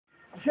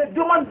je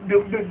demande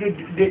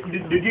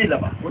de dire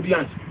là-bas.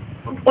 Audience.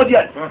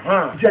 Audience.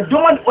 Je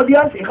demande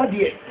audience et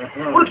radier.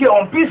 Pour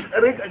qu'on puisse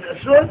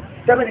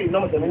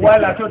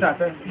voilà, tout à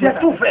fait. J'ai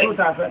tout fait. Tout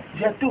à fait.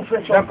 J'ai tout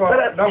fait.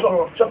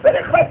 D'accord. Je fais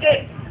les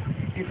craquer.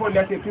 Il faut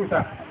laisser tout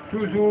ça.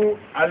 Toujours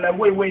à la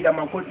oui dans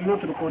mon côté,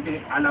 l'autre côté,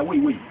 à la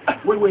oui.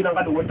 Oui dans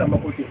le mon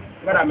côté.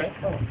 Madame,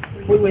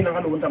 oui dans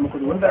le mon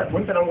côté.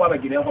 On t'a envoyé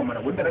Guinéen comme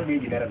on t'a envoyé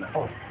Guinéen là.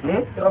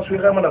 Tu suis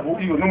vraiment là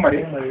pour you, non,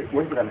 Marie.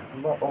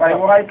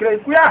 On va créer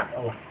quoi?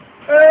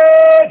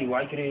 Tu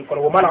vas créer quoi?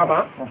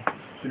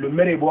 C'est le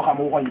maire beau à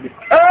mon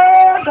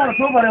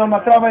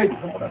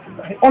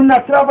on a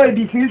travaillé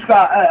d'ici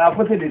jusqu'à à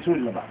côté des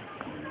choses là-bas.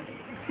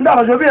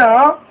 Non, je viens,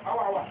 hein?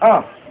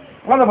 Ah,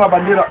 voilà ma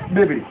bandiera,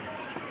 bébé.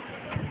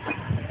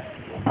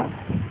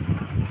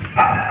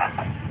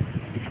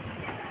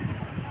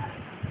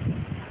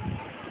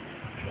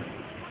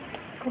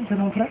 Comme c'est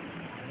mon frère.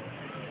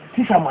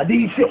 Si ça m'a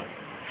décision.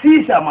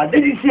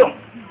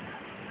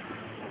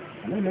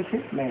 Allez,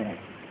 laissez, mais.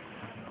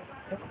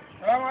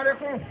 Salam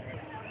alaikum.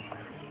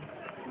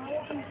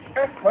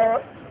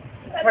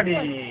 Fadi.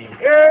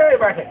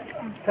 Baake.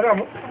 Salam.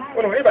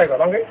 Wono e bayko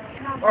bangi.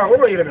 Ah,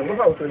 wono yire mo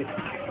fa autori.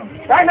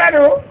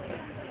 Taalo.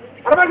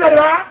 Araba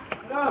dara.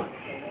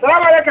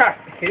 Salam alaikum.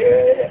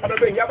 Ada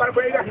be nyabar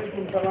ko ida.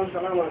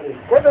 Salam alaikum.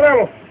 Ko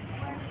salamu.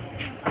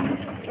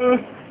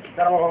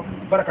 Karamo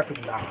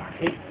barakatullah.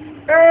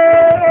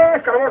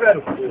 Karamo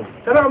daru.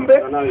 Salam be.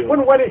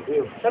 Wono wali.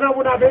 Salam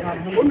bu nabe.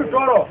 Wono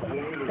toro.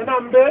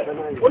 Salam be.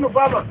 Wono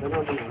fama.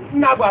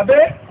 Na ba be.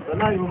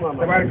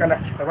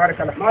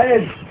 Tabarakallah.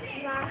 Maez.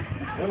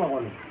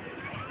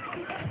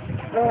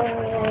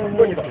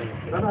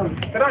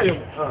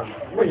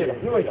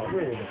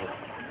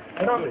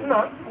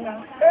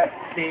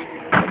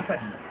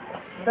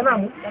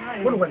 Sanamu,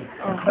 wani wani,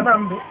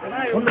 sanamu,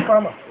 wani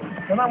fama,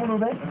 sanamu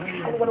nube,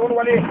 wani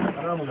wali,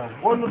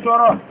 wani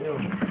toro.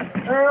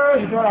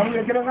 Toro, amu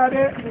ya kira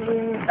ngade,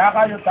 ya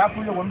kayo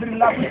tapu ya wambiri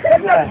lapu.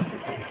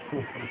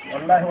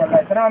 Wallahi,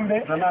 sanamu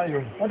be,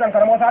 wadan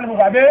karamo salifu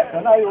ba be,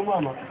 sanamu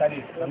mama,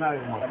 sadi, sanamu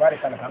mama,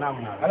 tabarakallah,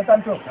 sanamu na,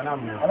 alasanto,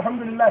 sanamu na,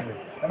 alhamdulillah,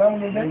 sanamu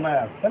nube,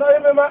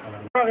 sanamu be ma.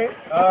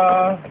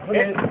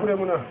 Kure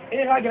muna.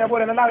 Ha gina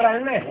bore na lagra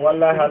ne.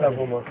 Wallahi hada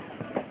kuma.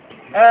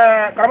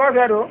 Karamo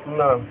gado?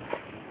 Na'am.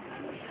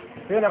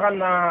 Sai na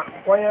kanna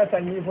kwanya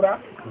tanyi fura.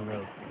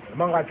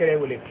 Manga kere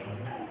wule.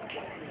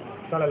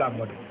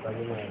 Sallallahu alaihi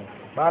wasallam.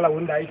 Bala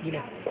wunda aiki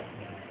ne.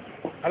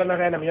 Ala na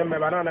kana miyamme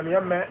bana na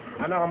miyamme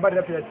ana ambar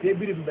da fiye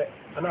birimbe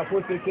ana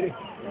ko sai kire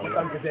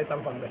kan ke sai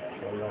tamfambe.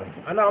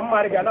 Ana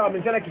amma riga ana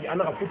min sanaki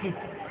ana futi.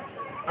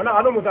 Ana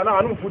anu mutana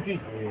anu futi.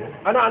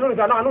 Ana anu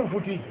mutana anu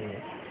futi.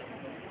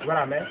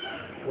 Bara me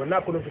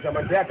wonna ko fita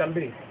man da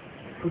tambiri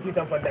futi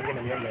tan fadda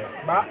ngena miyamme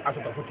ba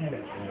asuka futi ne.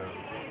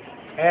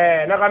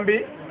 Na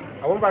kambi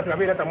awon ba ta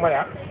bina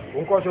tamaya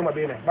won ko so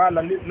mabene ba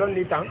lon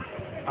li tan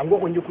ango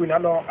ko njukui na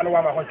lo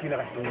alwa ma ko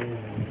kinara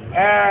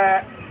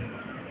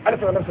ala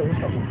to na so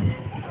wusta ko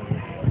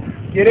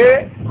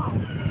kire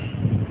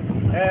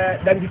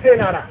dan dite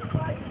nara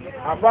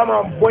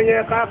afama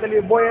boye ka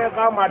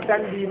ma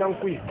tandi nan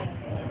kui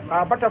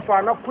a bata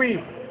fa na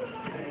kui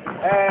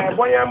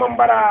boye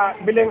mambara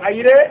bilen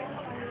ayire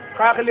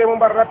ka kale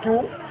mambara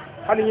tu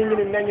hali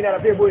nyini nanyi na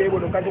be boye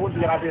bodo ka ko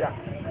tira bira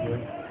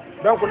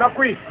donc na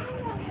kui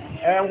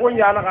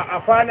ngonya na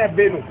afana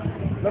benu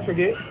na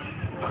soge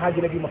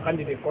haji lagi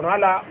makandide kono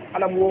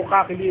ala mo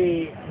ka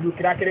kali lu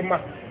kira kirima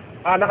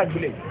ana ka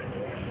bile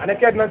ana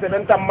ked nan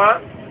ben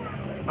tamma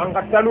an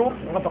ka talu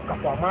nga to ka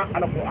ma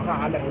ala ko aka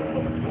ala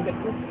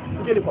ko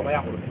jeli ko ma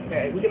yakulu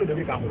ko jeli do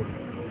bi ka ko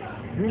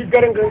ngi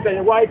garangan tay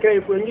way kay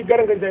ko ngi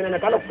garangan tay na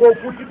kala ko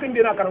futi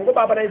tindira kan ngo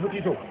baba nay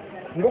futi to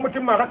ngo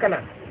mutimma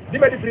hakana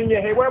diba di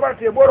frinye he boy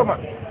barate boroma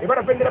e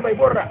bara pendira bay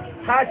borra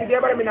ha ci de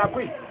bara mina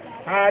kuy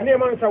ha ne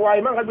man sa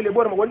way man kalbile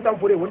boroma won tan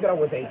fure won dara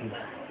won tayti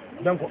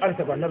donc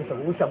arta ko nam sa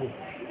wusabu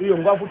iyo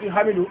ngo futi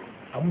hamilu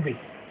ambe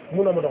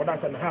muno mo do dan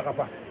tan ha ka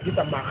fa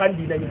kita ma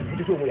kandi na ni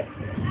futi to muya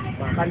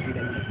ma kandi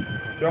na ni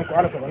donc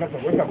ala ko na so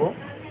wusabu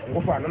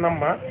ngo fa nanam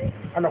ma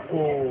ala ko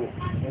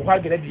mo ha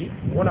gele di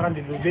wona hande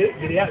lube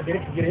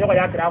gere yo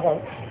ya kra ko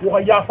wo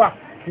ya fa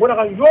wona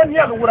kan yoni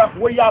ya wura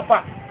wo ya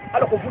fa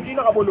ala ko futi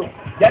na kabolo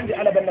jandi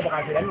ala benna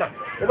bakati nanna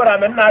o bara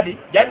men nadi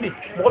jandi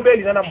mo ko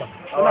beli nanam ma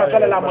ona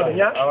kala la mo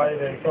nya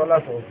so la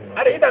so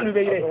ada idan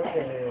lube ire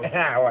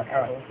wa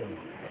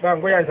ba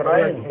ngoya sa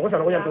mo sa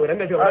ngoya to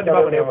rende ba de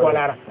ba ne ko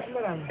lara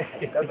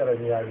kadara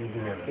ni ya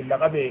video illa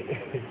kabe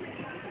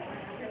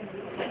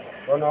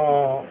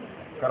ono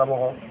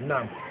karamo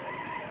nam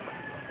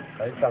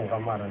kai sang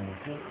kamara ni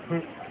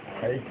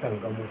kai sang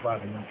kamu fa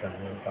ni sang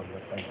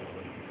kamu sang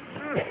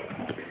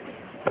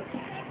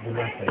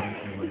bulan saya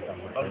ni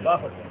Allah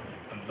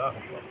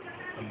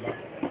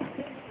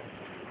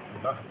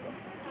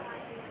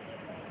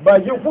ba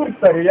yufur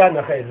tariya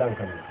na kai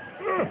lankan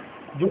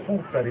yufur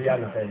tariya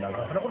na kai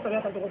lankan ana ko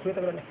tariya ta ko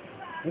sueta grande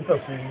ita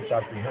su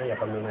shafi hanya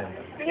kamar nan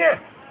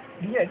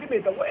dinya dibe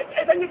ta wa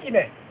dan yiki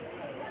ne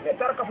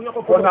taraka fu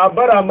yako ko na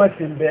bara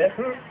masimbe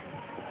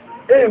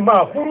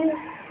ma huru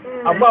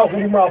amma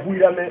huru ma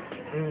hura me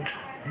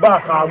ba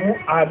kamu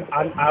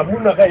amu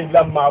na kai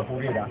lamma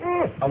furira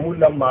amu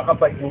lamma ka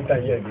fakin ta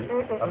yedi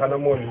akana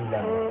mo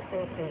lila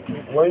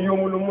wan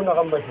yumulu mun na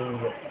kamba shi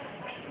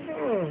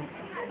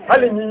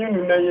halin yin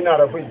yunu nan yana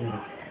rafa yi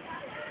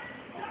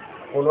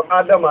kono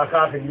adama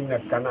ka khili na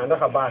kana na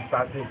ka ba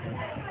sa sai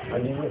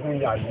ani yu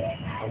ya yi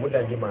amu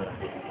da jimara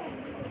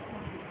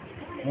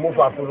mu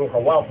fa kulu ka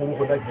wa kulu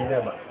ko da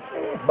jine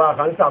ba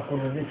kan sa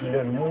kulu ni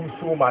kinen mu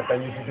so mata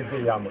yi su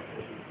te yama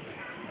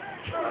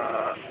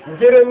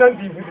ngere nan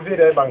di futi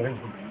de bangan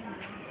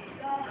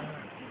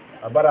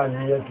abara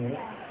niyatu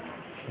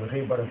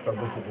ngai bar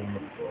sabu ko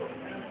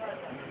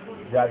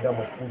ya da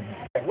mu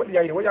wadi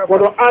yayi wadi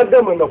ko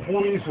adama na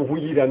furi su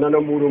huyida nan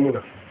muru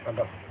muna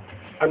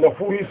anda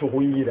furi su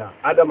huyida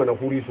adama na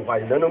furi su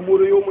kai nan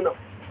muru yo muna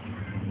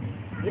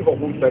ko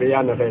ku tare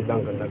ya na kai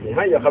dangan nabi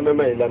hayya kame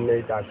mai lan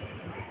ne ta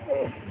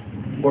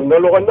ko na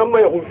lo kan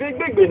mai ku fi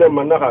be nan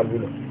man na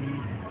haluna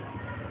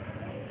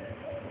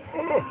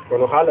ko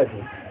no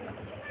halati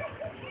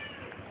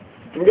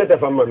ngeta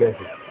famma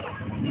mesi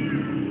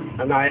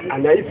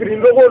ana ifiri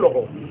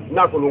logo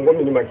na ko ngo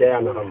mini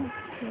makaya na ham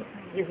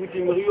ifuti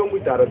muri yo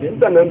mutara bin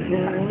tanan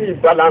ni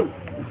balan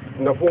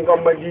na funga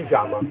magi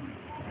jama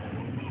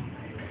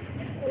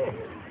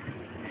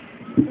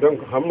donc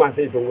hamma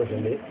sai to ngote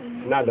ne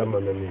na da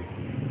mamani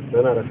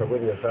nana da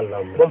sabon ya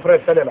sallam bon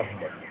frère sallallahu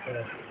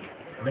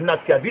maintenant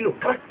tu as vu le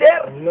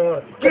caractère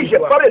que j'ai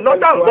parlé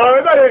longtemps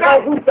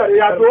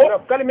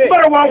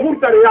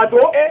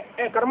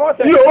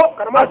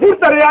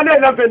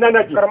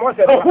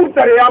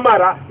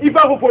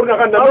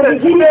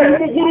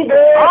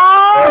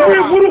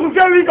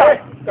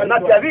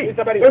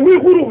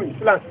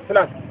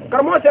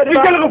Comment c'est dit?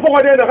 Quel faut qu'on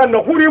ait dans le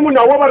courrier mon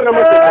awa na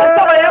mate.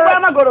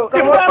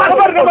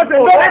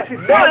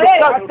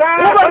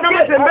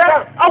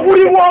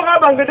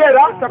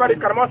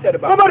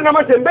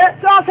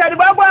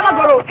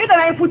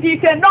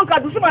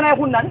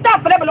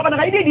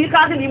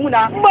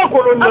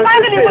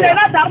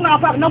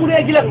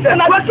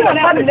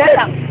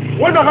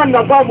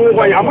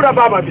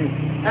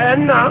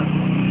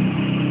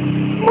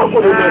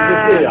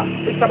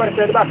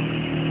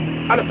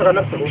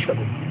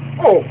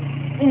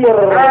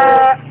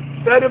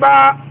 Sai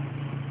ba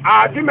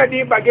a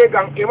dimedi bage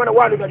gang e mana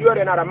walu da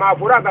yore na ma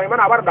bura ga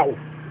mana bar dawo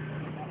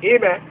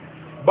ibe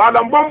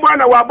balan bombo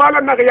na wa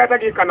balan na ya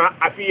taki kana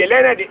a fi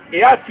yelene de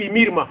ya fi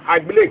mirma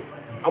agbele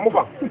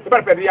amufa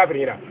bar pedi ya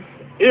frira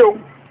iyo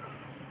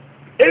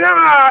ina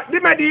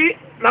dimedi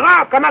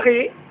na kana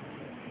ki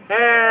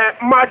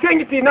ma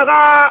tengiti na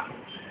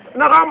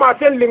ma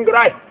ten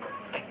lingrai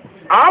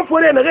a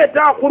fore na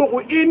ta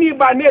kuruku ini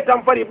ba ne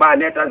tamfari ba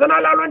ne tan sana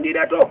lalon di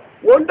de to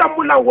won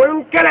tambulan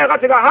won kele ga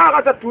tiga ha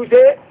ga ta tuse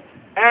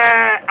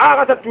ha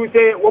ga ta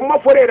tuse won ma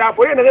fore da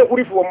fore na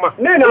kuri fu won ma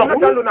ne na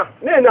taluna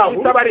ne na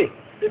itabari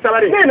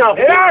ne na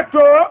ya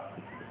to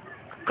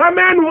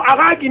kamenu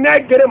aga gine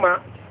gerema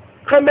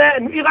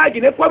kamenu iga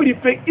gine kwabri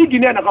fe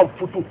igine na kan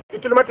futu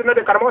itulmati na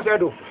de karamo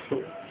sedo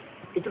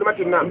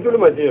itulmati na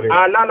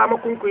ala la ma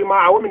kunku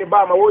ma awmi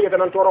ba ma wo yata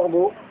nan toro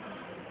go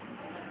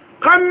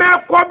kamme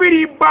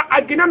kobiri ba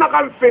agina na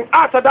kan fen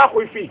asa da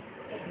ko fi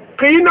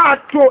kina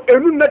to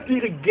enu na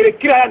tiri gere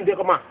kira yan de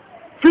ma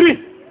firi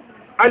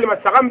alima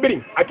sagambiri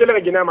atele ga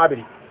gina ma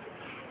biri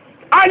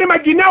alima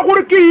gina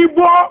hurki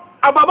bo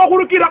ababa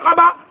hurki da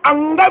kaba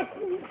anga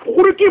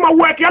hurki ma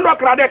weki alo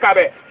krade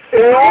kabe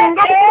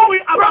anga ko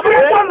ababa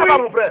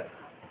ko frère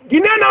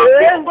Guinéen na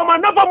ngoma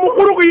na ba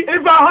mukurugi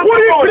eva ha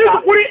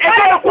kuri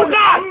eka ko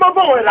ga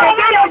mabo wala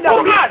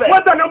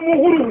wata na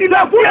muhuru ila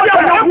fuja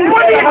na muhuru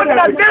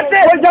hata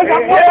tete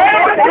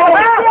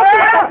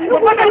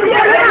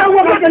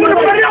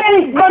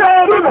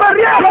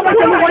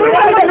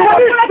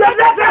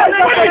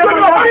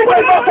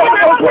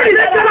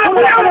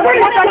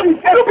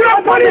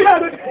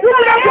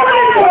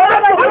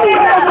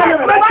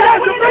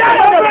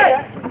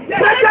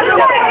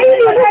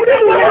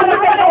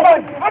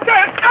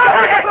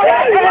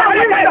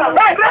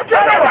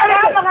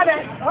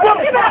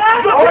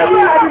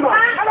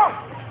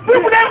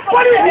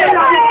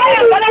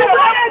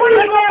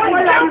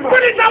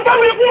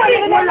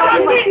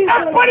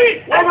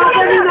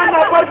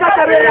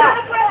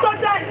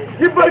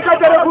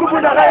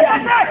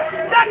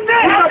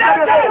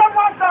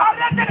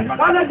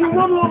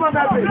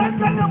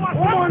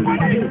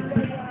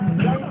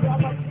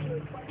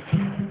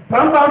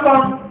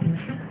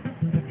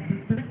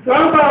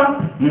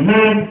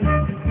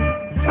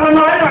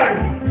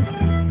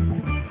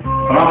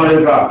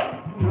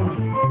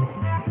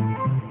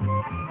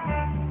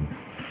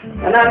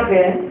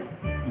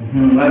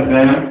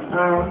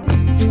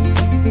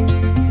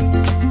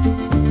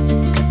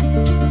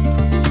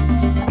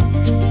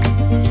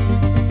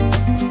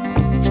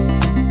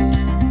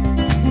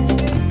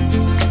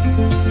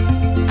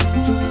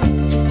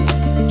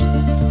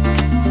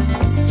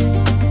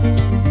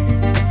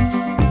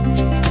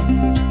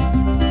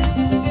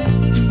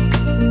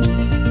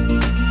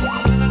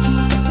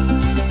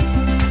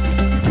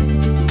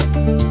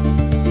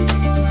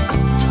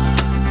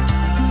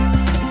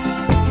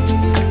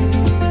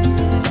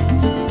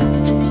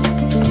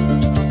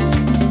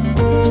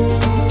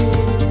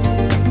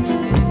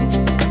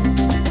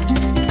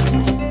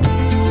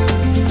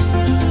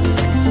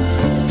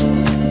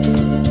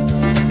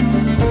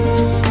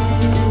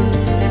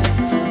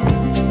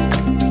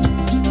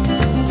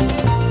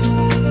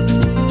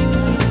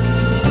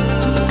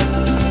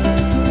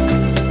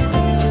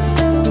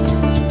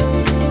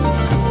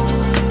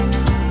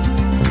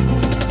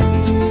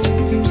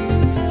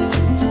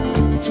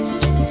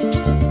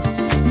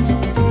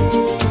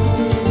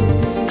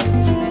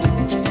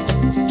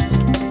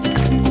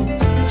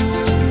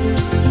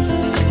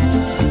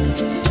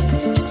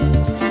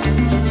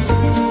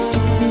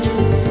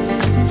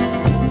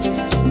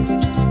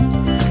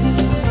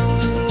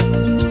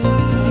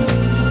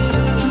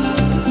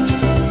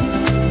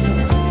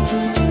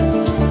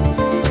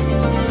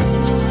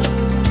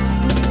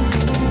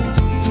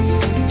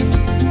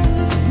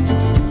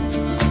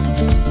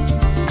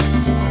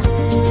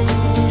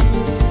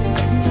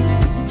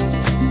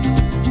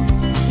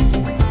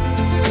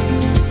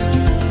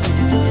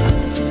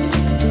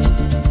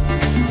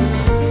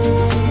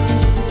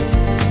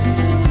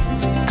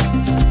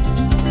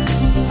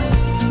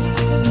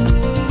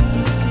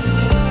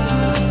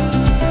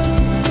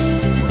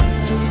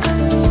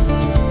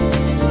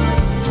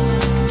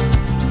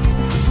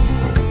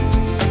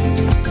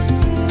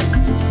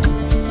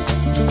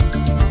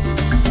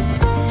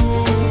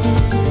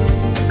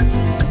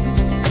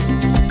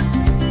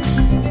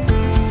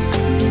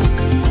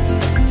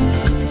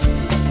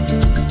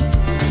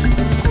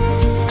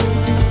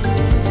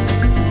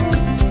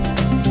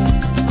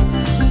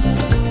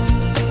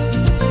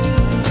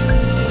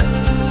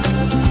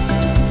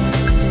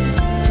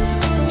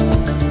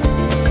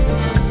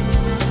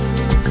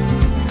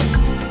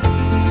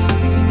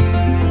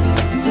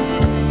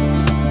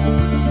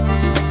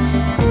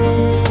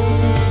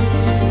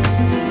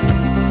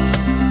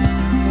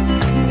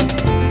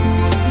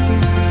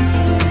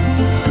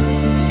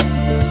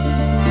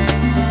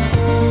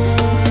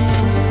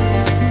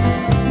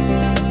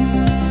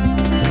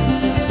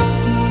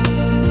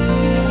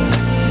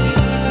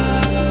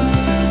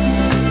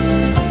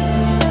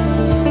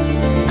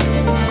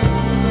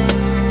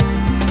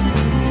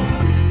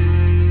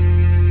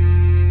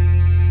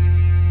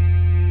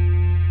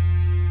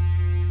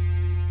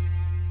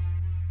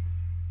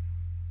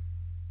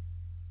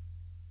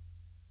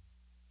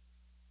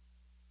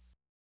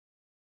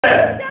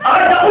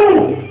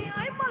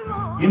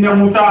Jinne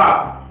Musa.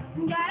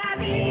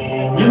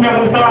 Jinne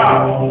Musa.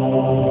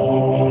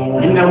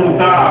 Jinne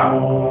Musa.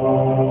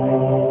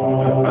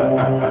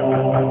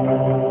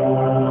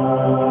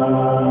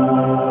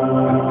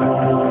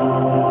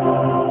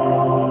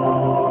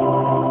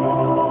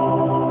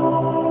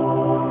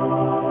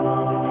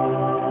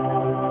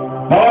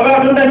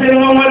 Bawa sudah jadi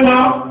ngomong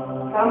mah.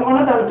 Kamu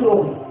kena tahu tu.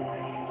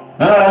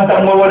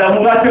 Entah mau wala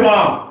muka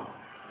cuma.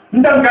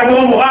 Entah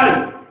kalau mau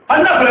hari.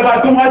 Anak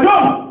berapa tu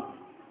macam?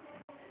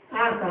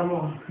 Kamu.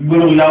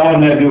 Guru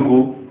lawan ni aku.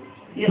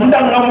 Entah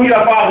kamu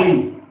ira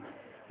pagi.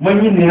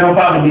 Menyini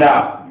apa dia?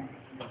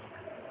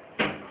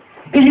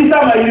 Ini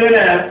sama ini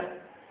ni.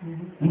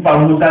 Entah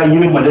muka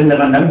ini macam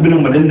mana,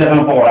 belum macam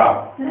mana orang.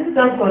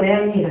 Tak boleh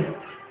ni.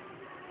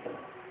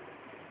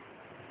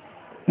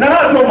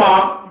 Nah cuma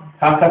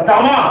hak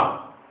sama.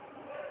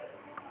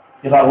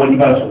 Jika wali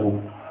basu.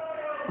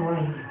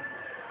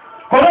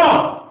 Kono.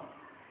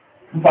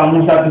 Mbak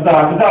Musa kita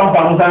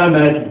Mbak Musa nak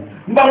lagi.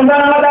 Mbak Musa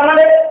nak datang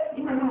lagi.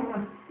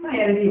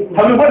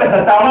 Kami boleh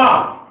sama.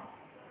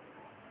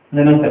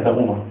 Neneng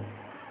ketemu.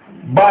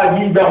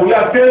 Bagi dahulu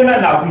kena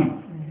nabi.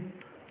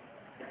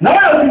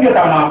 Nama itu dia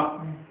sama.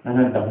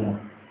 Neneng ketemu.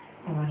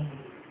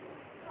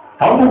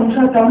 Tahu Mbak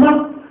Musa sama?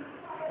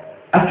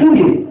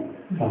 Akhirnya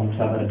Mbak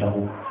Musa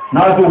beritahu.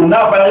 Nah tu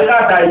nak pergi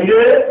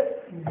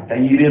tak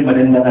ire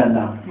madendakan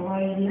na.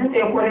 Nanti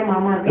aku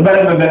mama.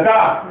 Ibarat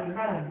mereka.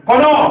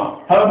 Kono,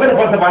 kalau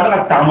berapa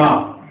sebanyak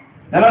sama.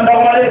 Jangan tahu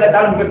lagi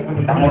datang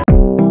sama.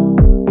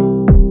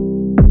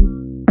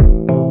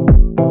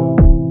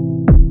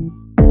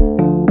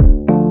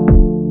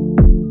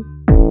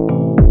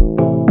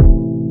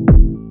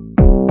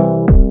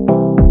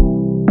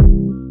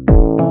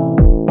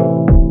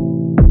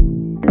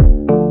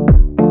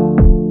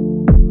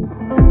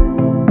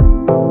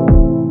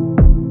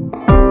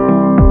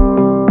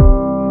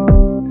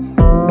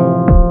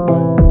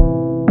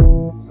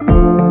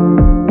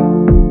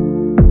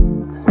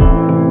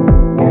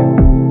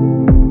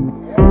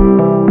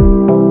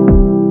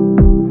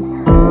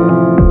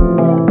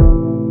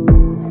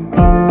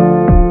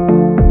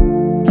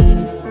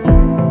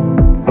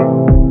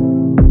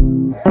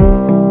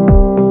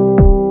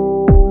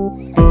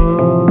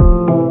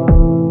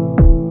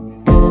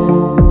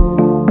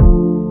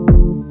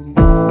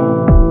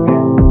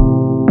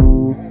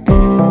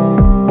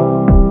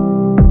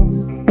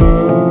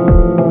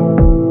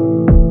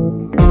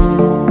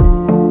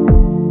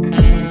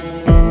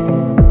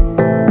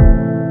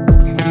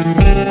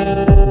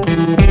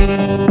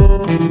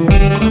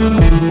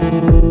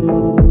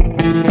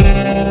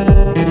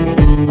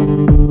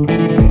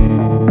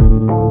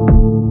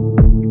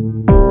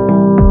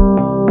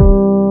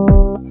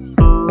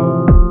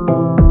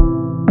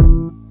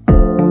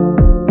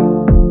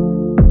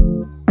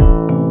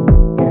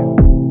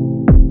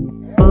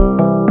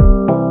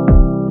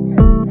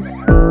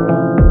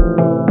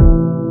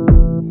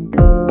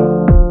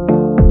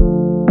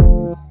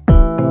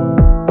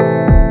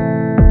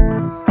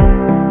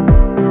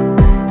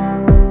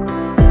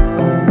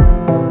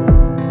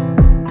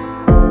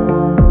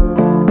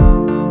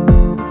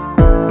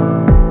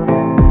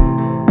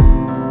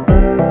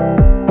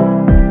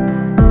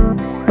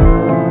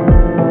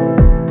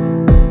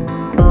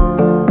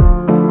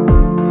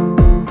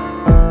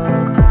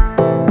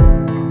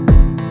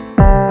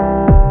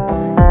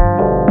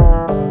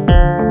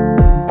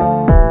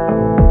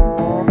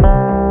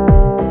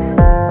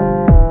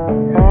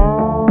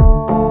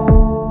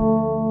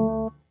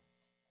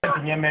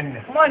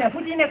 Mwana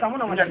futine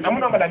kamuno mwana.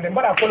 Kamuno malande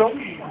mbara kolo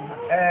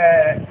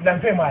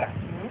lampe mara.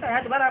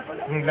 Ya bara kolo.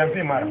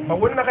 Lampe mara. Ma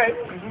wonna kay.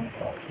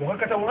 Mo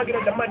kata mo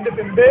ngira jamma de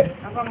bembe.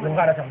 Mo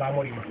ngara tamba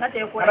mori.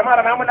 Nate ko. Ala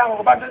mara na mo na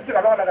ko ba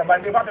tsira lo daga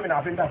bande ba to mina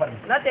afin ta far.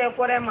 Nate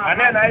ko re ma.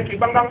 Ane na yake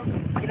bangang.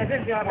 Ina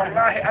zin zin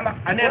wallahi ana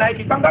ane na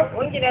yake bangang.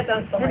 Wongi ne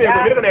tan so. Ni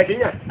ne ko ne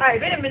kinya. Ai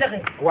bene mi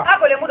dake.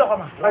 Akole mu do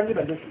koma. Rangi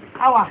da dake.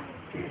 Awa.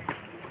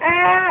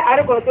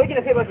 Are ko to kina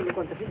sai ba ki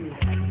ko ta fili.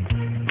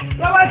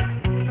 Yawa.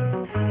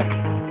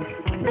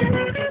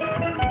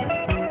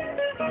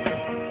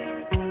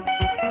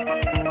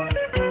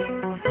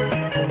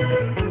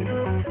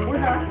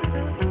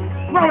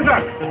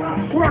 Mausa,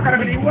 kuwa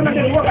karabili wana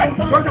ni waka,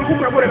 waka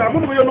kumbra bole la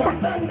mungu yonuma.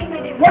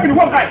 Wapi ni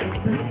waka?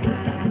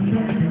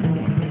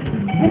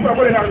 Kumbra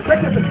bole la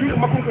sekta sekta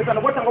makungu sana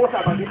wata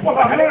ngawata bandi.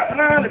 Waka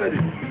na ne badi.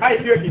 Ai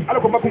siyoki, ala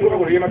ko makungu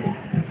bole yema.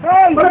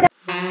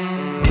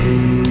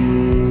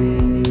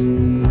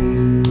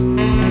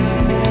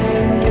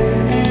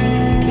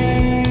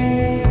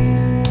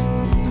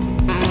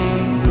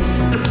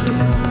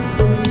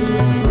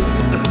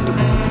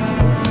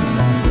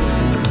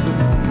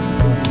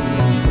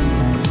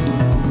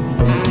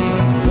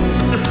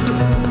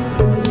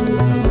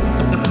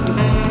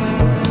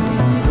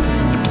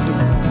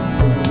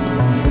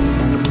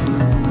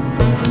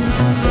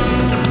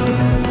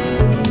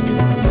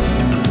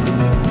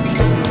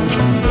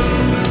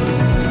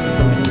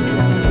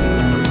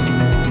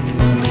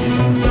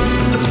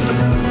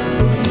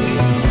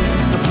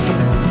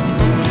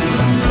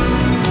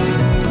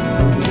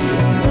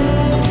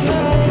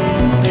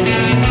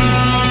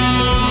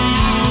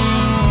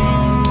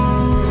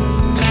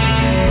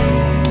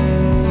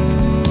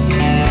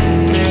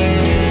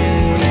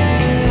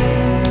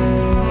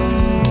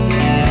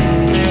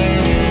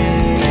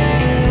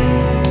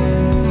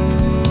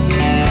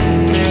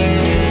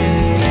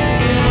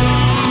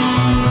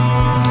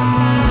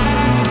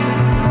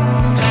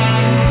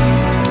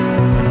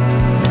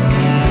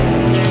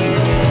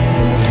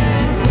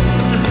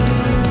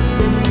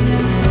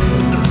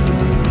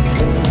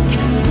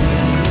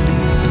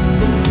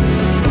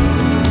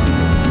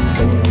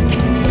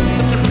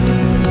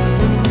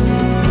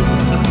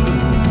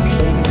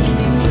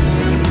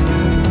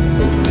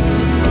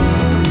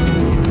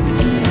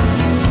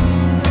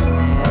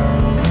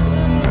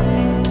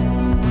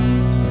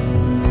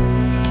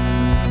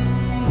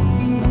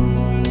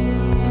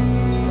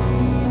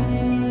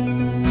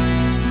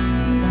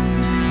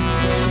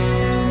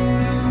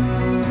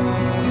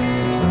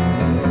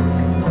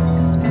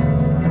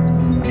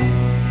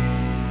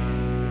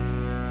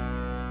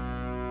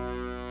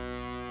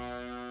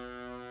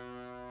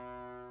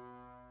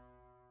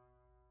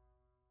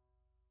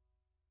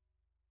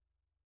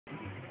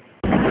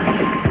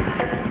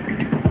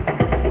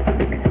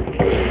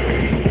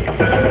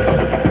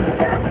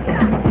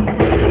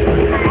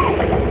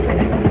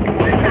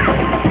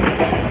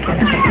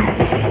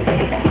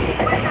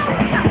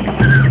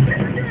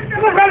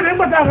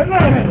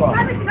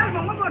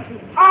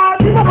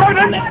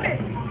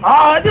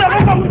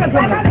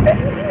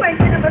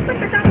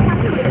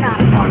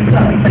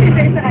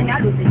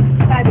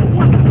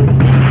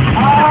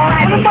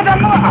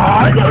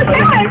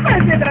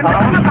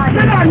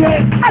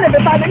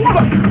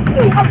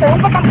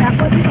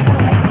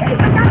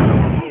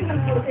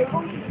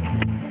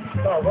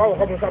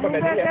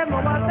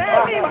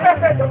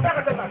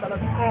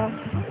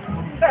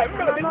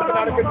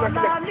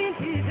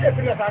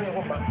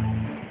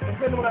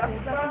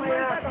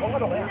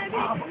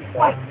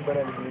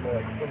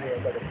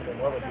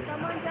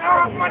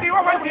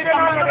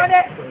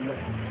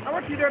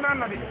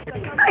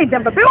 Ai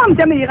jamba pe wam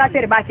jami ga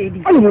tere ba te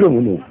di alu model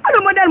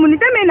muni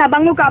te me na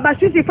bangu ka ba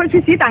susi fa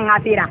susi tanga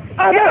tera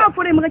e ma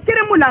fure mo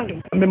tere mulange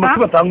me ma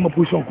tuba tangu ma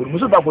position ko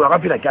muso ta ko ga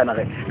pila kana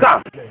ga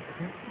ka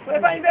we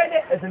ba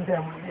imbede esente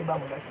mu ni ba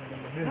mu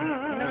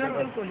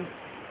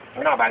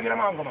na ba gira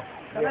ma ngoma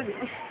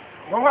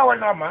ngoma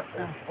wala ma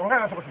ngoma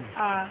na sokoti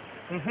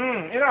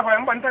ina fa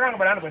mbanta kan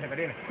ba na ko te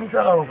kadene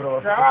musa ga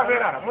ko sa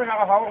vera mu sa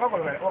ga fa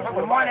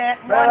ko mone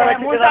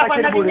musa fa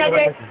na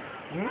binyade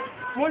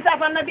musa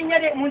fa na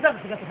binyade musa ka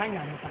siga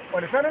hanya musa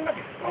wala sanan nabi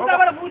musa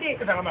bala bude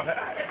ita ga ma ka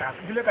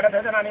dile kada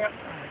ta na ne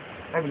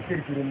ai bi siri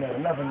siri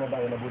na fa na ba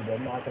na bude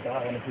na ka ta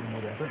ga na siri mu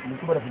to ni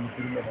kubara siri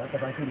siri na ka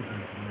ta siri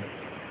siri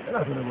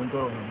ina so ne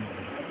gonto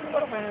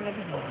bala fa na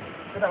binyade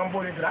kita kan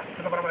bore gira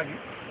kita bara lagi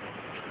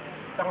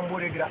kita kan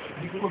bore gira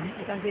di ko bi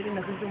kan siri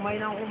na kuntu mai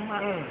na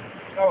umma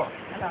awa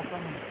ala fa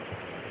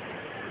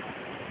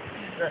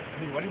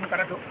ni wali mu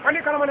kana to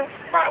ani kala mane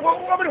ba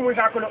wo bari mu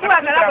sa ko lo ba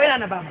kala ko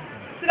yana ba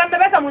silam be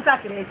beta musa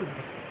kire ti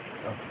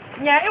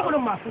nya e ko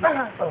ma fu e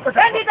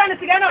tan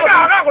ti gana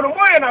ga ko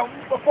mo yana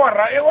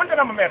forra e wonta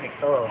na mamere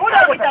mo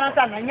da ko tan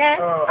tan nya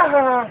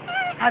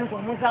an ko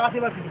musa ga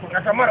ba fi ka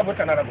samara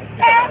bota na rabu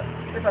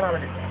ita na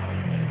bade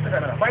ita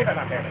na ba ita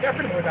na te ya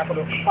fi mu sa ko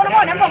lo ko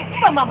mo ne mo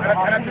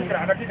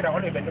ana tikira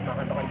wala be ndum na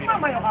kan to kan bi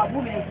mama yo ga bu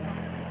me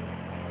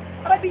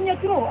ara binya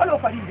tro alo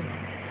faride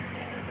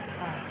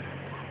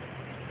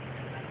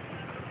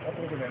ko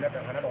ko ne na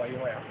tan ana do ayi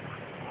waya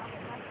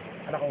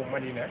ana ko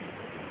mani ne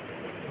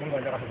mun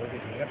ga daga ko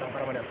ti ne tan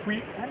karama ne kui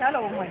ala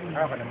o mani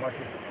ha fa ne ma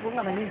ti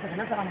bunga mani sa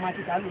na sa ma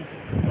ti talu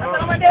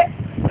na ma de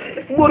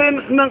bore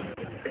nan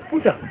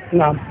puta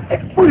ngam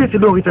bore ti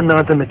do kita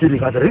na tan na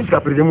kiri ka da riska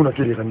perde mun na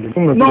kiri kan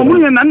no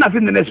mun yana na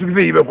fin ne su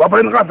be ibe ko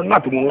apare na ta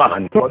ngatu mun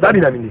ngahan to dadi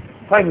da bindi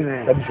fai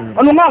ne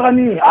anu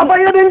ngahani aba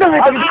ya den da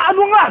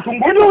anu ngatu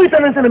ko ita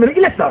nan sana me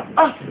ilekta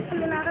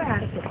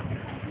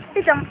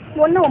ita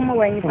wannan wannan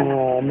wani fa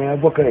me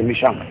boka ne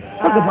mishan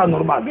ko fa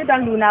normal bi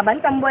dan luna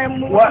ban tamboye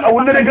mu wa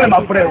wonde regle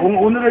ma frère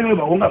wonde regle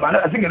ba wonga ba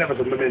asinga ne ba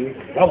so be ni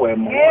wa wa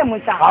mo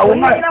musa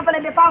wonga na fa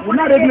ne pa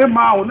wona regle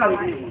ma wona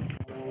regle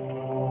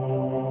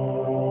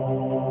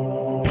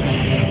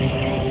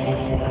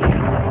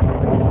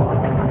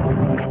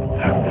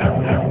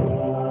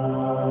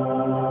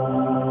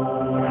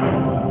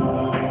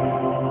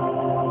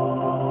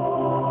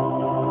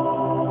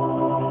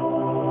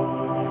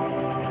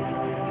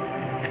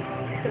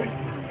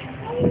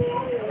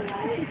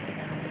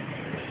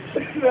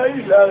لا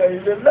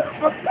إله إلا الله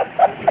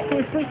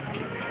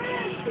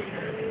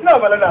لا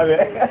بلا لا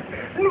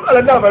بلا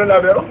لا بلا لا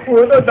بلا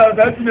وده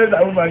ده تيجي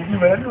ده ما يجي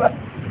بلا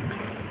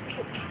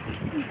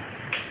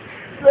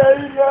لا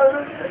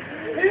إله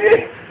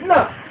لا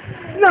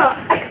لا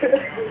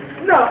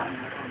لا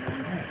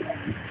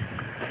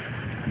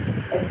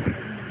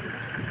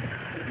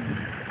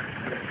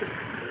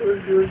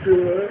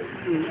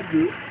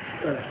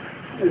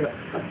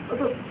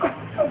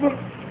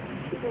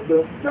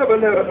لا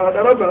بلا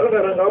هذا ربع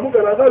هذا مو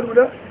كذا هذا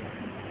ولا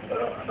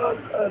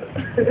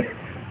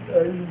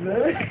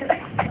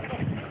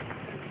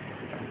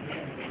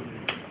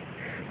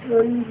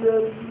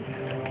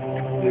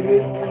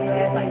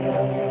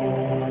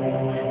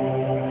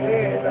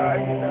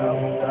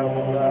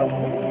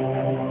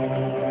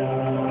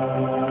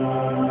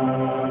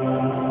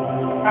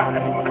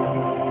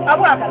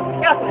abu akal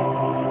ya so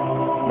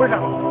Bukan.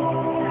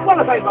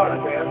 Mana saya tahu nak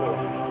saya.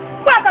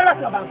 Buat alas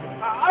kabang.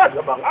 Alas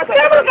kabang.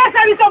 Dia bukan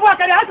saya bisa buat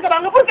kali alas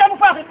kabang. Bukan kamu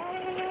faham.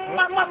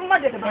 Ma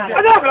dia sebab.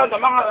 Ada kalau tak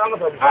mangan angan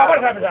saya. Apa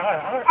saya bisa?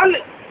 Ali.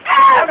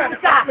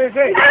 Musa.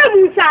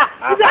 Musa.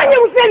 Hanya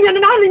Musa yang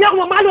nak ni yang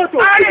malu tu.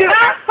 Hanya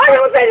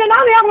Musa yang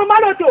nak ni yang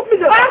malu tu.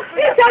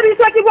 Dia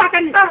bisa buat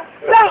kali.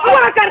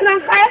 Buat kerana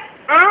saya.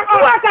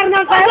 Buat kerana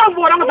saya.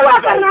 Buat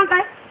kerana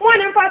saya. Mau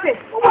nampak apa?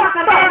 Buat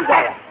kerana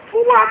saya.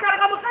 Buat kerana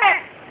kamu saya.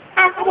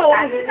 Aku mau.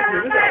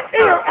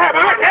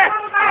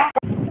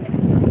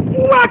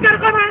 Buat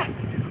kerana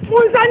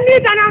Musa ni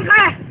tanang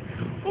saya.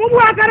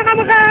 Buat kerana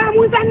kamu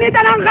Musa ni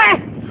tanang saya.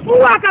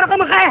 Buat kerana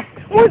kamu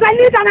Musa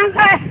ni tanang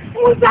saya.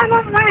 Musa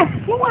nak saya.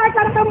 Buat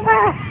kerana kamu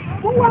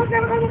buat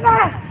kerana kamu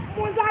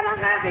Musa nak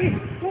saya.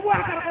 Buat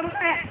kerana kamu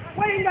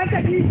Wah ini dah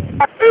jadi.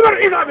 Ibar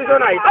ina bisa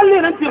naik. Ali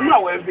nanti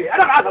mau MB.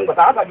 Ada akan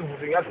bertahan di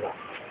musim ya sudah.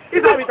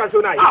 Itu bisa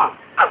naik.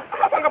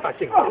 Apa enggak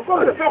pasti? Kau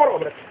sudah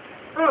orang berarti.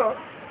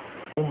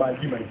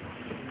 Magi mai.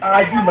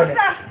 aji mana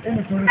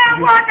ini tuli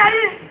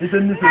itu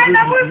ni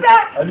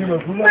ali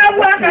mafuma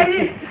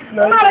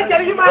mara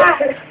kerjuma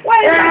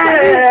wai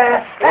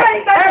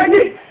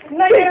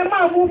na ye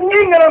ma bubu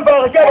ingara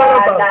ba ke ba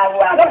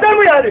hotel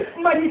mu yade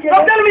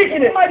hotel mu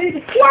kine wai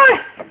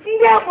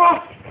ngeko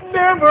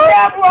Nebo,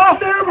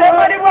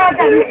 madi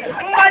wakari,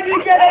 madi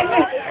kereni,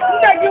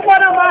 ndagi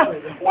wanama,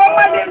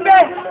 wamadi mbe,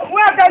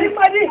 wakari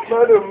madi.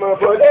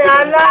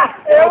 Ala,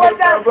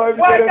 ewata,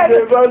 wakari,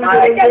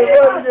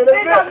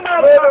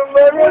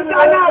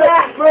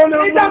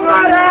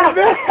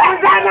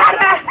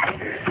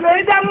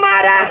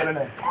 Itamara,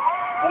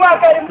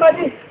 wakari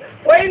madi,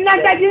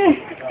 wainatagi,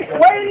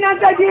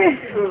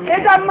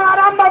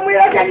 Itamara,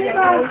 mbamuya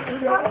kalima,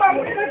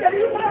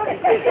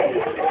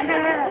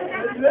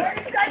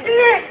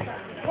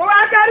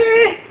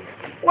 wakari,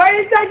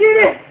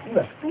 waitagiri,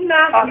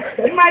 na,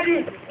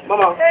 madi,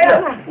 mama,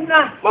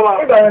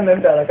 mama, iba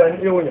nan da kan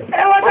yiwo ne.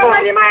 Wata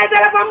madi ma ya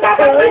tara bamba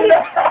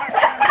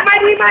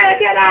madi ma ya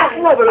tara.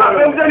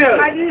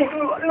 Madi,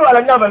 no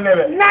ala nyama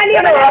nebe. Nani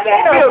ba be?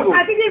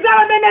 Atiki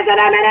zaba be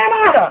mesala menema.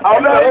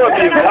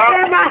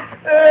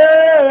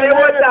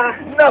 Wata.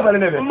 Na ba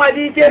nebe.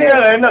 Madi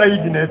kere. Na yi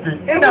dinefi.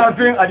 Ina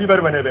fin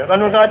adibar ba nebe.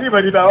 Kanu ka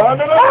adibar da wa.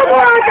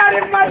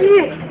 Wakari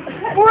madi.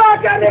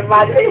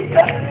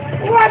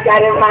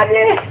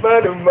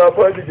 Madam ma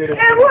podi gere.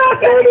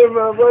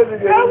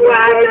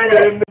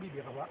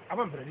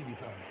 Aban bradi bi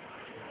fa.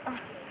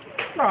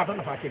 Na ta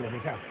na fa ke ne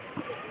ka.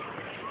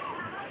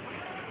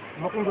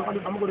 Makon do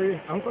am go re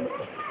am ko.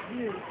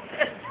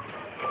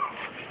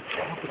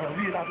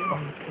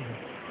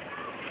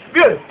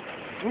 Bien.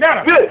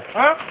 Ndara. Bien.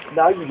 Ha?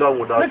 Na yi na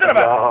wo da.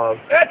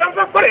 Tam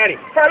fa kore ari.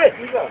 Fa be.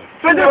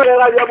 Fende wala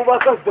la ya bu ba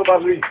sa to ba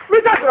ri.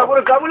 Mi ta ko ko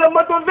ka mu la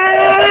moto be.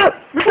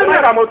 Mi ta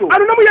na moto.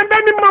 Anu na mu yembe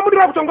mi ma mu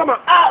dira ko ngoma.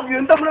 Ah, mi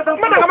nda mu la ta.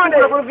 Mana ka mande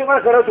ko ko ka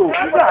karato.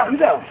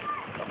 Nda.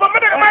 Ba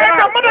mana ka ma.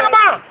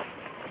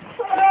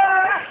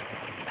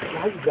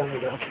 Ya yi ga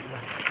ga.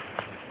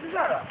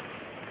 Nda.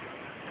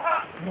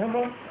 Ah,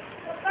 memo.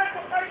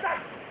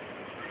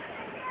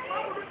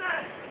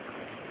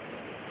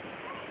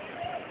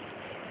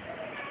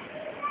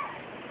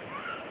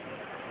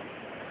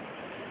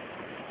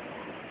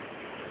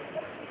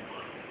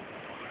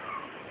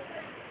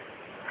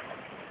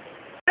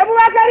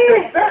 Wakari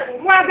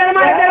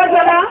ma tera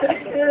sana.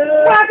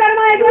 Wakari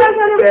ma tera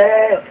sana.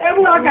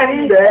 Wakari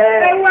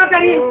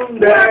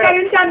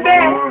tambe.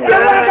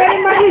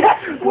 Wakari madi.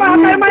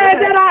 Wakari ma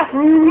tera.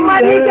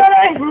 Madi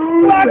tere.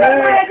 Wakari ma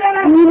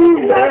tera.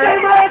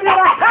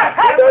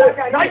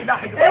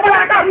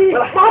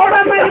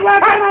 Wakari ma tera.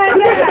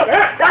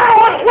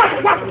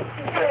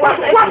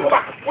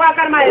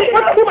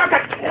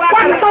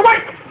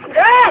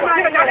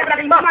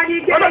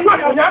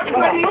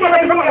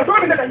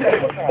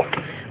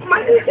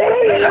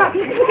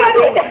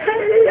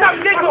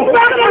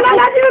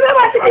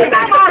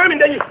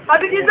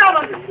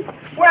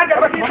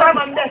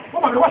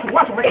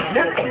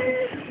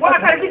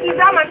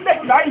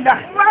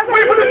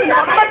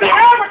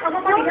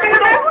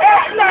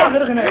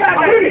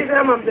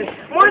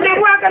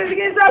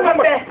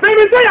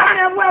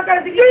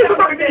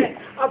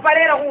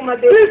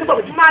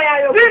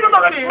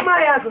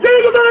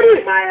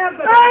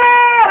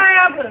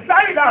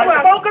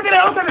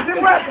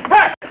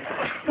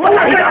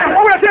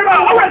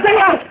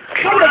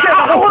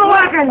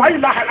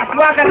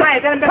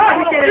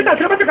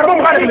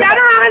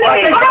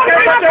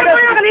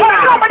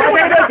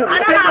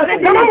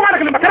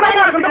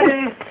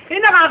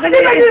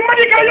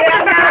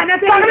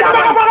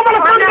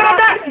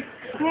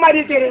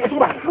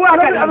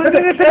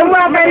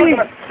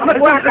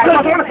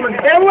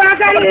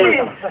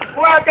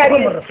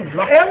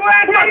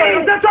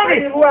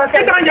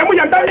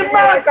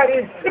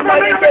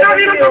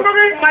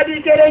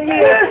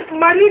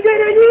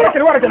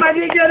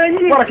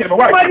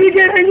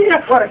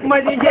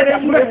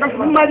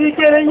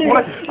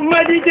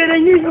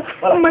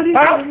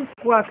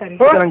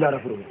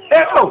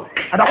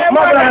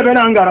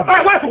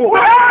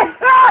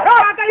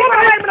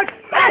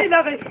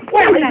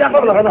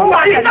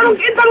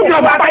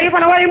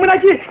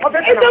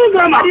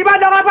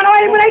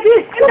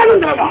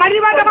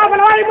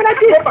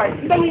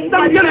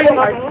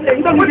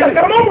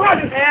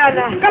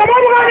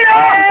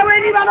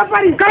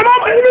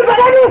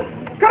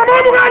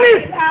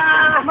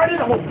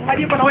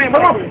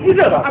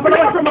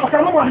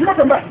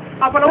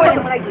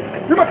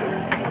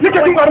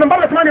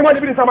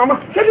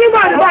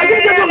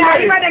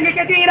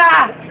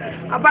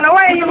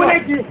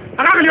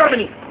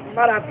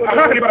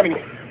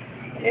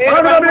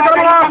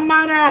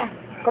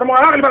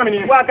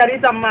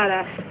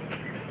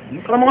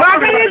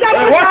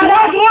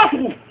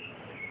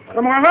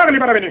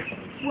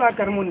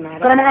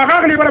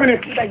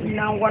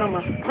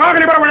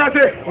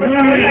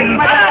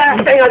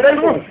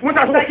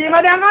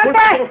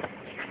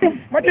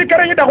 Mati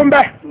kere yi da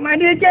kumbe.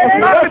 Madi kere.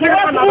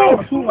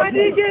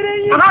 Madi kere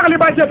yi. Akali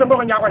ba je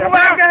tambo nya ko ya.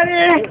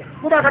 Bubakari.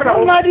 Bubakari ba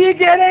ko. Madi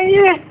kere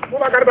yi.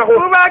 Bubakari ba ko.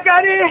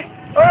 Bubakari.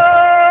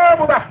 Oh,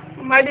 Buba.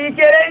 Madi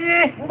kere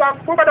yi.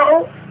 Buba da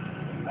ko.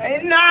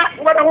 Inna.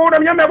 Wada ko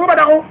dam nyambe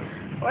bada ko.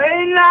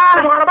 Inna.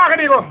 Ko ara ba ka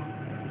di ko.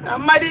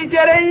 Amadi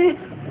Jerei.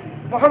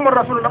 Muhammad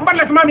Rasulullah.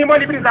 Mballa smami mo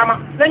li bi zama.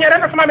 La nyere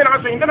na smami na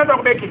aso indana do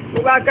ko beki.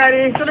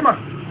 Bubakari. Sulima.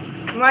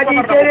 Amadi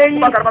Jerei.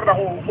 Bubakar barda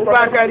ko.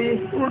 Bubakari.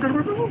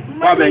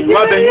 Wa ben.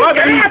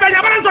 Ba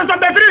ya bana son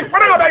be fri.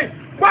 Wana ba yi.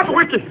 Wa su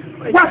wiki.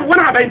 Wa su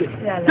wana ba yi.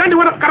 Jandi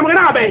wana karma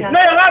na ba yi. Ne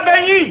ga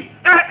ben yi.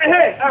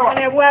 Awa.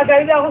 Wane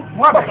Bubakari da ko.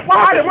 Wa ba.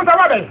 Wa ale mun ta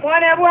ba yi.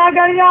 Wane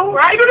Bubakari da ko.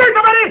 Ai dudu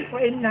sabari.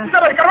 Inna.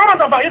 Sabari karma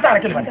ta ba yi ta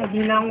kelma.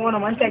 Dina ngona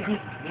man taki.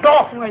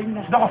 Dogo.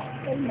 Inna. Dogo.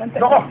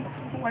 Dogo.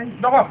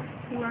 Dogo.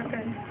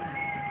 Bubakari.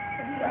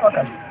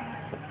 Bubakari.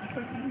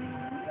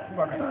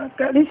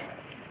 Bubakari.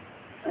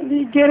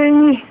 Amadi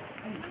Jerei.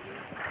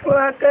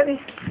 Bubakari.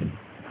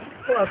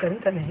 Bubakari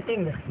tane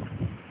inga.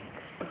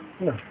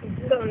 Na.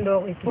 Dondo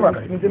ko.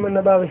 Bubakari ni man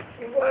na bawi.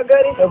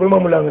 Bubakari. Ko mo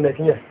mulang na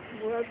kinya.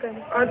 Bubakari.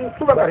 Adi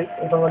Bubakari.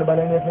 Ito nga ba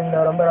na yung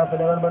narambara pa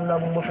naman ba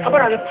na mo.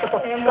 Abara ito to.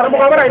 Karamo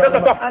abara ito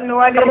to. Anu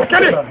wali.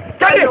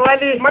 Kali.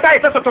 Wali. Madai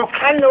ito to.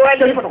 Anu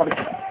wali. Wali.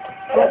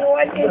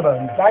 Wali.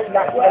 La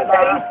ilaha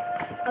illallah.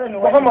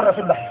 Muhammad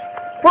Rasulullah.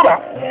 Boba.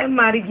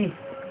 Marigi.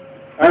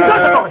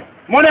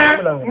 Mona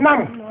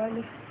mam.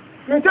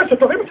 Min ta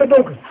soto min ta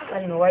donc.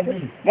 Anu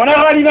wali. Mona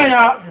gali na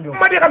ya.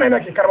 Madi ka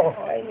menaki karamo.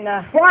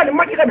 Inna. Wali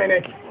madi ka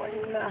menaki.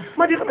 Inna.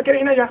 Madi ka kere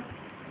ina ya.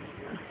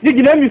 Ni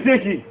gine mi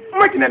seki.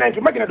 Madi na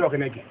naki, madi na do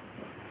naki.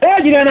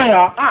 Gine na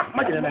ya. Ah,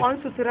 madi na naki. Mon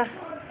sutura.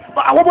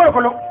 Awo bolo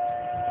kolo.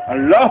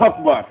 Allahu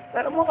akbar.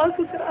 Mo kan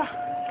sutura.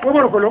 Awo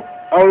bolo kolo.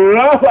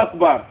 Allahu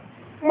akbar.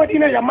 Madi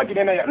na ya, madi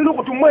na ya.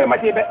 Nduko tu moye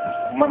mati be.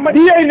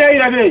 Di ina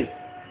ina be.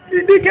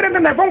 Di kere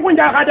na fon kun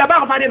ja ka ja ba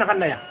ka fadi na kan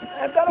na ya.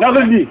 Na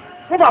gandi.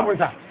 Ko ba mun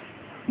sa.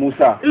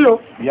 Musa.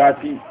 Iyo.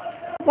 Yati.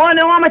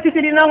 Mone wa mati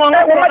tidi na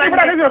wonga. Ko mati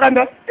fara ke kan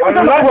de.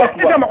 Allahu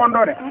akbar. Ita ma kon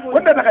do de.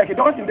 Wonde ta kay ki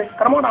do ko sinde.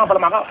 Karamo na fala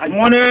ma ka.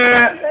 Mone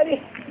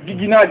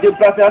gigina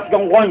déplacer as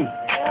kam goñ.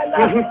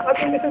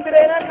 Akin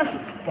sutura na.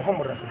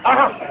 Muhammad Rasul.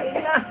 Aha.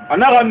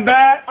 Ana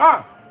gambe. Ah.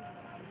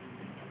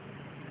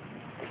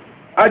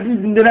 Adi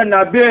dindena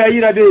na be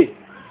ayira be.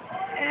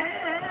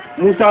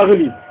 Musa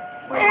gali.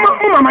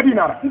 Mama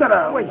Madina.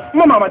 Ndara.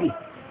 Mama Madi.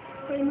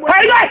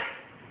 Hay dai.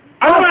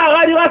 Ana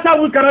gadi wa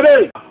sabu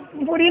karabe.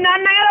 Burina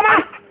na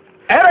yara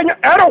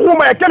Era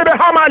kuma ya kelbe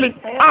hamali.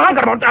 Aha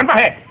garmo tan fa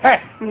he.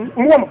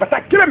 Mo mo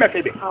basa kelbe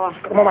kebe.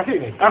 Mo ma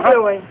tini. Aha.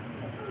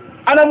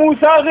 Ana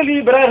Musa gali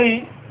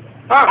Ibrahim.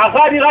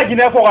 Agadi ga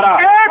gine fogara.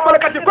 Ko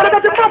kati mo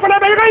fala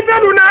be ga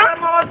ibeluna.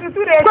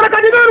 Ko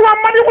kati do wa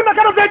madi kunna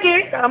kala feki.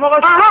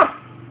 Aha.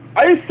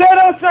 Ay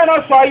sera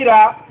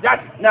soira.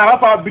 Na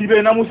fa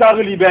bilbe na Musa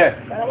gali be.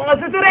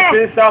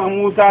 C'est ça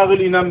Musa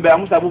gali nambe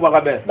Musa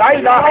Abubakar be. La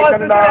ilaha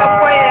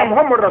illallah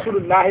Muhammad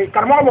Rasulullah.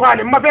 Karmo mo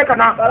gani ma fe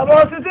kana.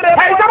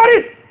 Ay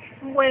sabari.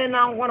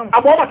 Wena ngono.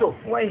 Abomato.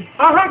 Wai.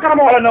 Aha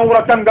karmo Ala na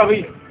wura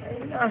tangari.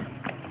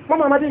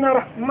 Mama Madina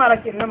ra.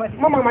 Marakin na mati.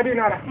 Mama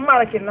Madina ra.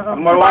 Marakin na.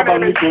 Marwa ba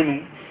ni tonu.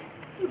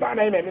 Ba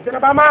na ime mi sina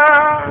ba ma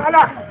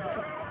ala.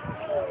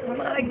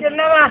 Marakin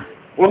na ma.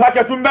 O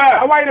hake tumbe.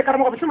 Awai ne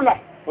karmo bismillah.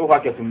 O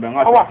hake tumbe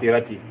ngata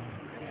sirati.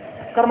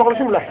 Karmo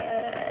bismillah.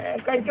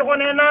 Kan ci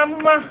xone na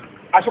ma.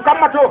 Asu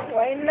kamato.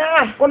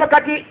 Wayna. Kono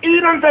kati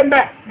inan tembe.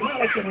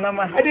 Marakin na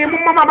ma. Adi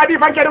mama Madi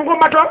fankere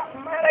ngombato.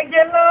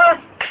 Marakin na.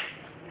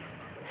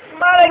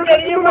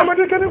 Marakin yi ma.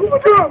 Madi kene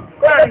ngombato.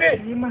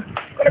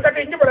 Kono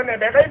kati njibala ne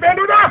be kay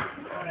bendu da.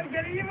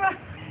 Marakin yi ma.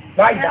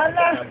 La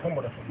ilaha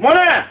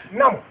Mone.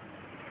 Nam.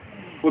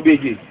 O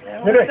beje.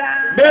 Nere.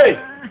 Be.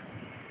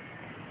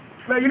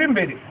 La yilim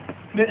bedi.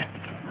 Be.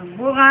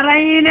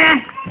 Bugarayine.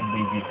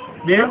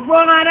 Be.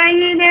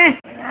 Bugarayine.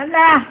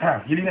 Allah.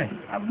 Ha, yiline.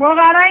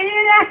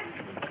 Bugarayine.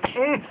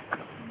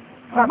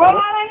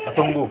 Bugarayine.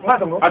 Atongo.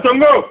 Matongo.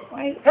 Atongo.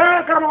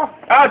 Karamo.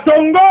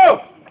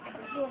 Atongo.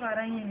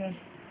 Bugarayine.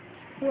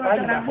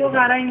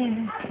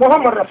 Bugarayine.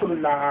 Muhammad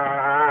Rasulullah.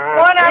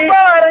 Mona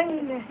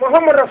bugarayine.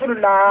 Muhammad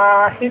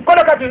Rasulullah.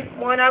 Kono kati.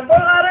 Mona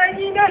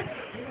bugarayine.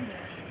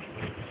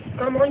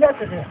 Karamo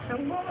njate.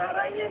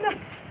 Bugarayine.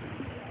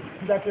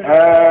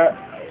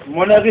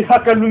 Monari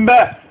hakalumbe.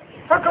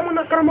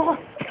 Hakamuna karamo.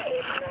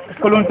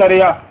 Kolon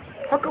tariya.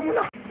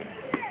 Hakamuna.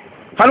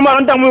 Halma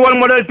anta muy wal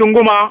model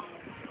tunguma.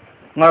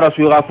 Ngara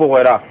suira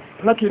fogora.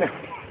 Nakina.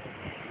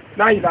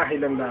 La ilaha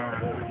illallah.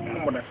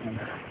 Muhammad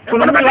Rasulullah.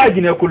 Kolon la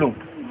gine kolon.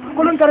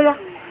 Kolon tariya.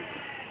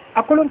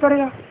 A kolon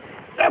tariya.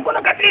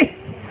 Kono kati.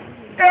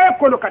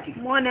 Kono kati.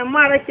 Mona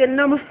marakin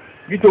na ma.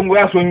 Bitongo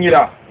ya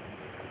sonyira.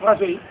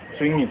 Rasoyi.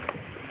 Sonyi.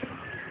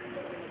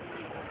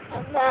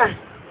 Allah.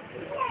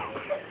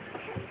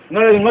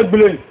 Ngara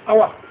ngabule.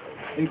 Awa.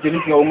 Inkeni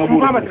ki o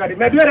ngabule. Mama tikadi.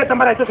 Me biere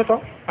tambara ito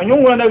soto. Anyo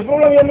wona na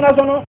problem yamna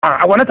sono.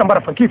 Awana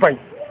tambara fa kifai.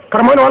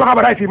 Karamo wala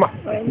habara fi ma.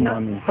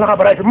 Wala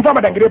habara fi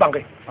mfama dangire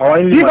bangai.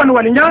 Digan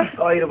wali nya.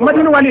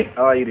 Madinu wali.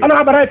 Ala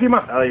habara fi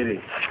ma.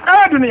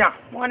 Dunia.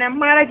 Mona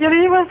marakin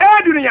yi ma.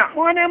 Dunia.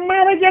 Mona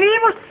marakin yi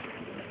ma.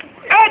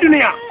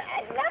 Dunia.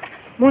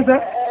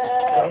 Musa.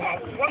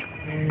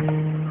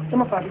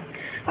 Sama fadi.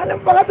 Ala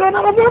bagato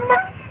na mama.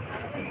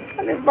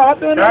 Ala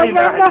bagato na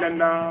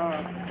mama.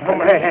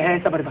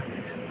 Sabar ba.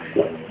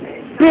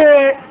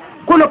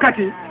 Kono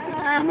kati.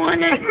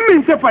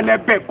 min se fale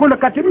be ko le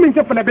kati min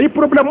se fale be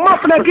problème ma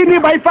fale kini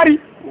bay fari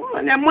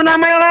ne muna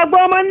may ra bo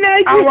man ne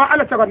awa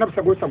ala sago nab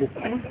sago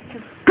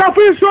ka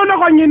fi so na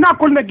ko ni na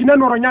ko ne gina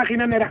noro nyaaki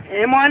ne nera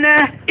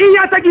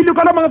iya ta gilu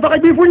kala ma fa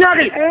bi fu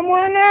nyaaki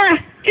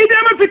ide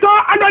ma fito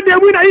anda de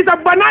wi na isa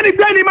banani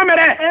gani ma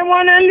mere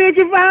li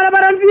ci fa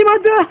baran fi mo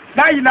to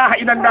la ilaha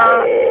illallah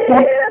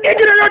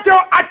igire yoto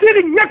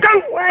atiri nyakan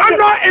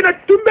ando ina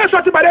tumbe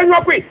so ti bare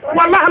nyokwi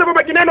wallahi ala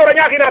ba gina noro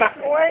nyaaki nara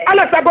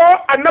ala sago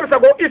annab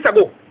sago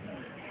isago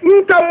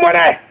nta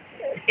more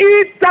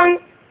itan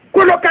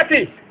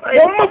kolokati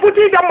o ma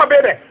futi damma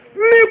bebe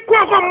mi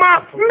koko ma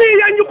mi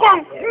yanyu kon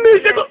mi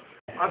sego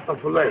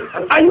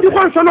anju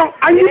kon sono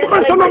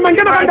man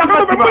gena da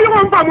ko ba yo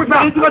on fa musa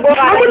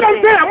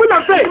amula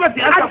fe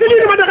atili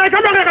ni ma da ka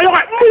ba ka yo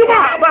ka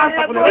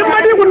mu ma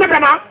di kunna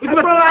kana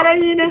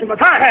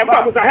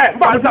ba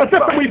musa se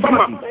ko mu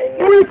fama mu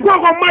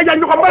koko ma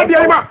yanyu ko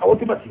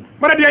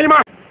ba di ayima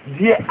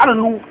die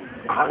alanu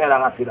akela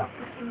ga tira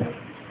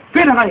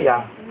pena ga ya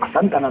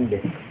asanta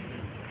nambe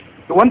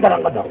wanda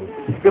ran ga da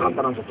ko kan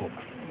tan so to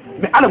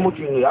mais ala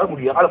muti ala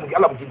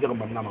muti jere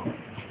ban nama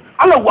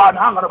ala wa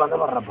na ngara ban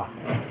rabba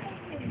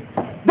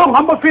donc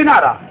hamba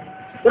finara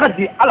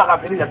radi ala ga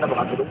fini da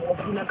ba to mo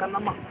fina kan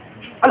nama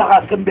ala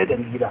ga kambe da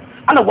gida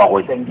ala wa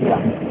ko da gida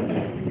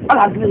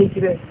ala hadin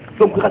kire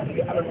donc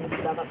radi ala muti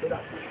da fira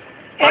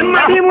emma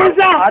di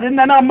musa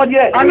adinna na amadi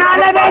ana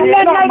ala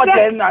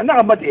ben na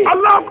amadi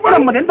allah akbar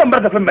amadi dan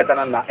barka fin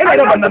metanalla ina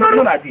da ban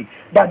da na di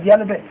ba di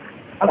ala be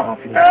ala ga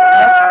fini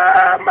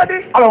amadi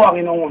ala wa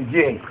ni no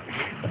je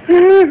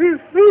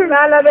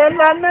Nala ben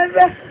nana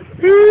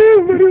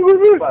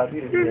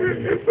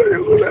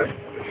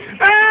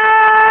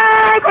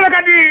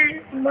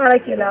kolokati mara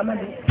kila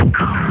mali